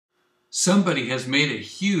Somebody has made a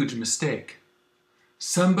huge mistake.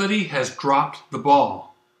 Somebody has dropped the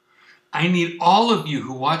ball. I need all of you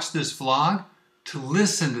who watch this vlog to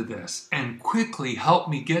listen to this and quickly help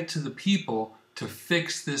me get to the people to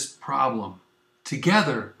fix this problem.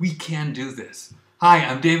 Together, we can do this. Hi,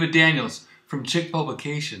 I'm David Daniels from Chick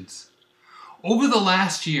Publications. Over the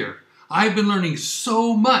last year, I've been learning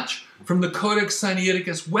so much from the Codex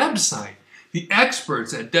Sinaiticus website. The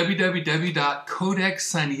experts at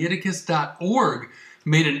www.codexsinaiticus.org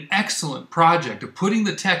made an excellent project of putting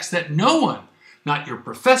the text that no one, not your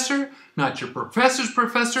professor, not your professor's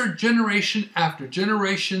professor, generation after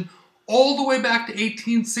generation, all the way back to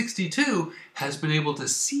 1862, has been able to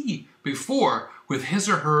see before with his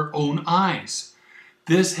or her own eyes.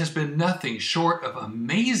 This has been nothing short of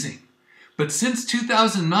amazing. But since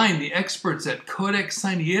 2009, the experts at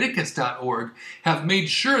codexsinaiticus.org have made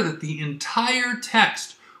sure that the entire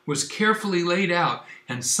text was carefully laid out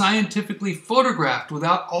and scientifically photographed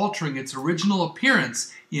without altering its original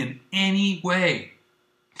appearance in any way.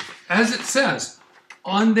 As it says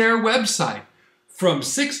on their website, from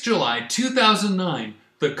 6 July 2009,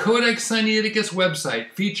 the Codex Sinaiticus website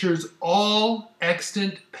features all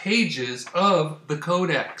extant pages of the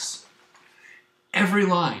Codex. Every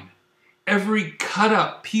line, every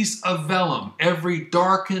cut-up piece of vellum, every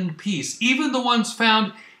darkened piece, even the ones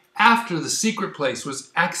found after the secret place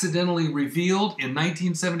was accidentally revealed in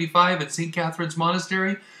 1975 at St. Catherine's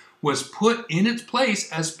Monastery, was put in its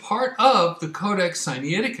place as part of the Codex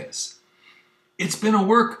Sinaiticus. It's been a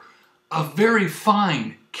work of very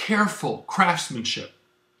fine, careful craftsmanship.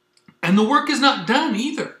 And the work is not done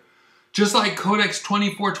either. Just like Codex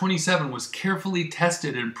 2427 was carefully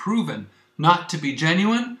tested and proven not to be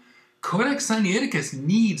genuine, Codex Sinaiticus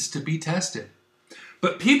needs to be tested.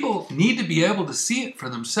 But people need to be able to see it for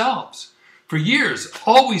themselves. For years,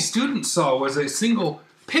 all we students saw was a single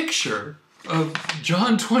picture of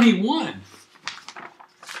John 21.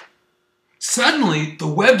 Suddenly, the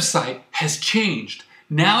website has changed.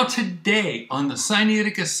 Now today, on the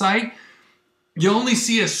Sinaiticus site, you only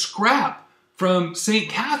see a scrap from St.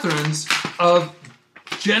 Catherine's of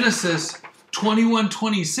Genesis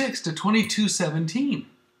 21:26 to 22:17.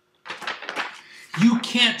 You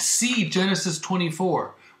can't see Genesis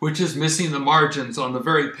 24, which is missing the margins on the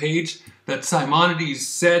very page that Simonides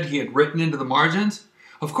said he had written into the margins.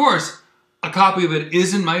 Of course, a copy of it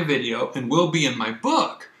is in my video and will be in my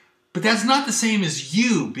book, but that's not the same as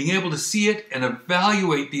you being able to see it and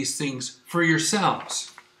evaluate these things for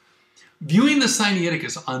yourselves. Viewing the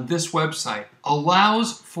Sinaiticus on this website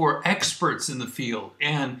allows for experts in the field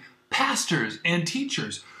and pastors and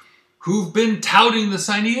teachers who've been touting the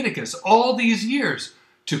Sinaiticus all these years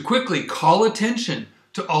to quickly call attention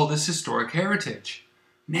to all this historic heritage.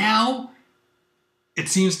 Now, it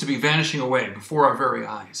seems to be vanishing away before our very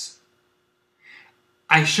eyes.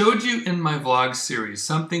 I showed you in my vlog series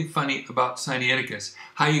something funny about Sinaiticus,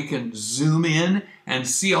 how you can zoom in and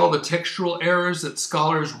see all the textual errors that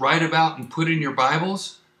scholars write about and put in your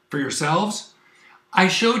Bibles for yourselves. I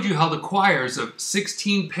showed you how the quires of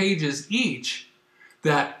 16 pages each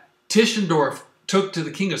that Tischendorf took to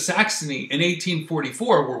the King of Saxony in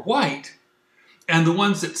 1844 were white, and the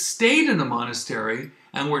ones that stayed in the monastery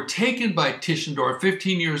and were taken by Tischendorf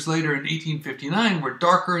 15 years later in 1859 were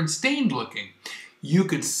darker and stained looking. You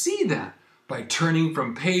could see that by turning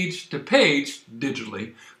from page to page,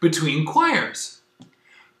 digitally, between quires.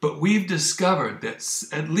 But we've discovered that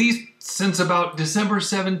at least since about December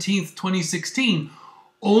 17th, 2016,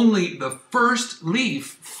 only the first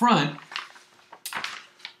leaf, front,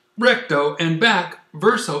 recto, and back,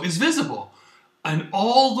 verso, is visible. And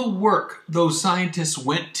all the work those scientists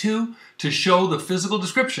went to show the physical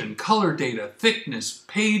description, color data, thickness,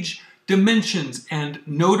 page dimensions, and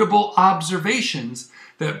notable observations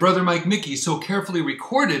that Brother Mike Mickey so carefully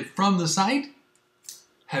recorded from the site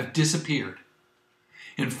have disappeared.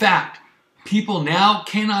 In fact, people now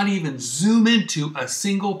cannot even zoom into a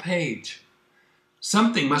single page.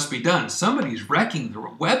 Something must be done. Somebody's wrecking the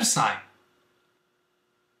website.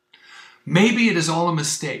 Maybe it is all a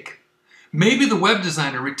mistake. Maybe the web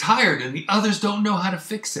designer retired and the others don't know how to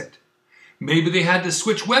fix it. Maybe they had to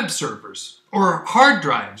switch web servers, or hard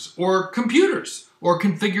drives, or computers, or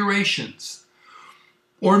configurations.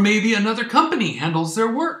 Or maybe another company handles their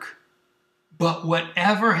work. But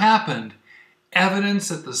whatever happened, evidence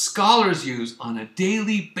that the scholars use on a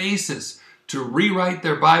daily basis to rewrite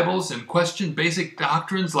their Bibles and question basic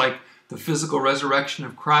doctrines like the physical resurrection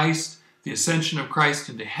of Christ, the ascension of Christ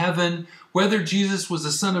into heaven, whether Jesus was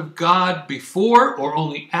the Son of God before or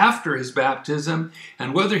only after his baptism,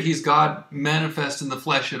 and whether he's God manifest in the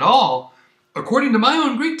flesh at all, according to my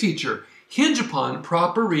own Greek teacher, hinge upon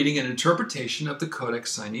proper reading and interpretation of the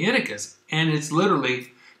Codex Sinaiticus, and it's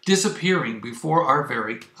literally disappearing before our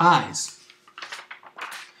very eyes.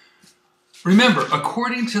 Remember,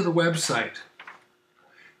 according to the website,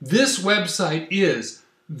 this website is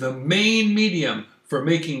the main medium for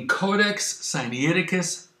making Codex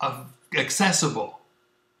Sinaiticus accessible.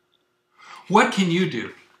 What can you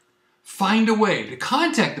do? Find a way to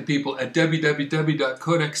contact the people at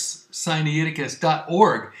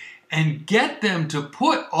www.codexsinaiticus.org and get them to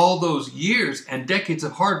put all those years and decades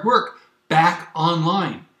of hard work back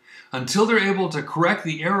online. Until they're able to correct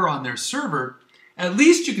the error on their server, at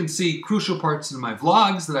least you can see crucial parts in my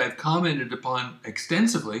vlogs that I've commented upon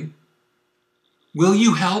extensively. Will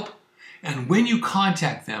you help? And when you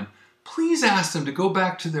contact them, please ask them to go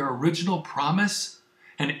back to their original promise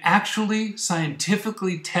and actually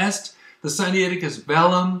scientifically test the Sinaiticus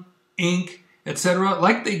vellum, ink, etc.,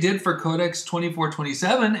 like they did for Codex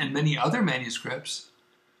 2427 and many other manuscripts.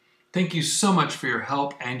 Thank you so much for your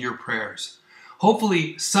help and your prayers.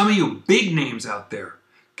 Hopefully some of you big names out there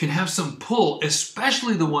can have some pull,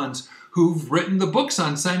 especially the ones who've written the books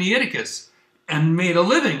on Sinaiticus and made a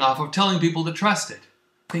living off of telling people to trust it.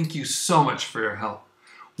 Thank you so much for your help.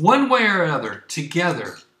 One way or another,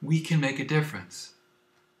 together, we can make a difference.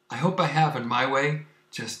 I hope I have in my way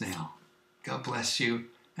just now. God bless you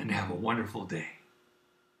and have a wonderful day.